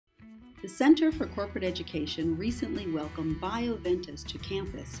The Center for Corporate Education recently welcomed BioVentus to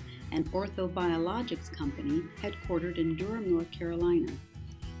campus, an orthobiologics company headquartered in Durham, North Carolina.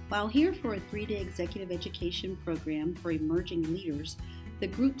 While here for a 3-day executive education program for emerging leaders, the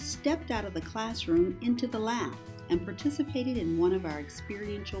group stepped out of the classroom into the lab and participated in one of our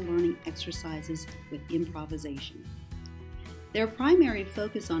experiential learning exercises with improvisation. Their primary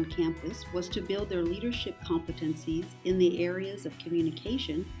focus on campus was to build their leadership competencies in the areas of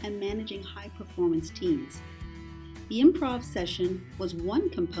communication and managing high-performance teams. The improv session was one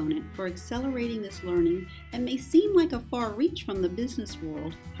component for accelerating this learning and may seem like a far reach from the business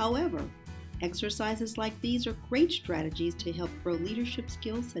world. However, exercises like these are great strategies to help grow leadership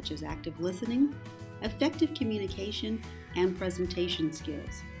skills such as active listening, effective communication, and presentation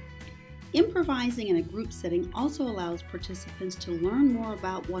skills. Improvising in a group setting also allows participants to learn more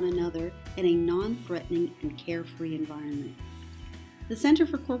about one another in a non-threatening and carefree environment. The Center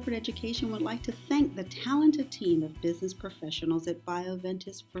for Corporate Education would like to thank the talented team of business professionals at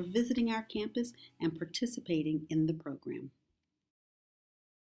BioVentus for visiting our campus and participating in the program.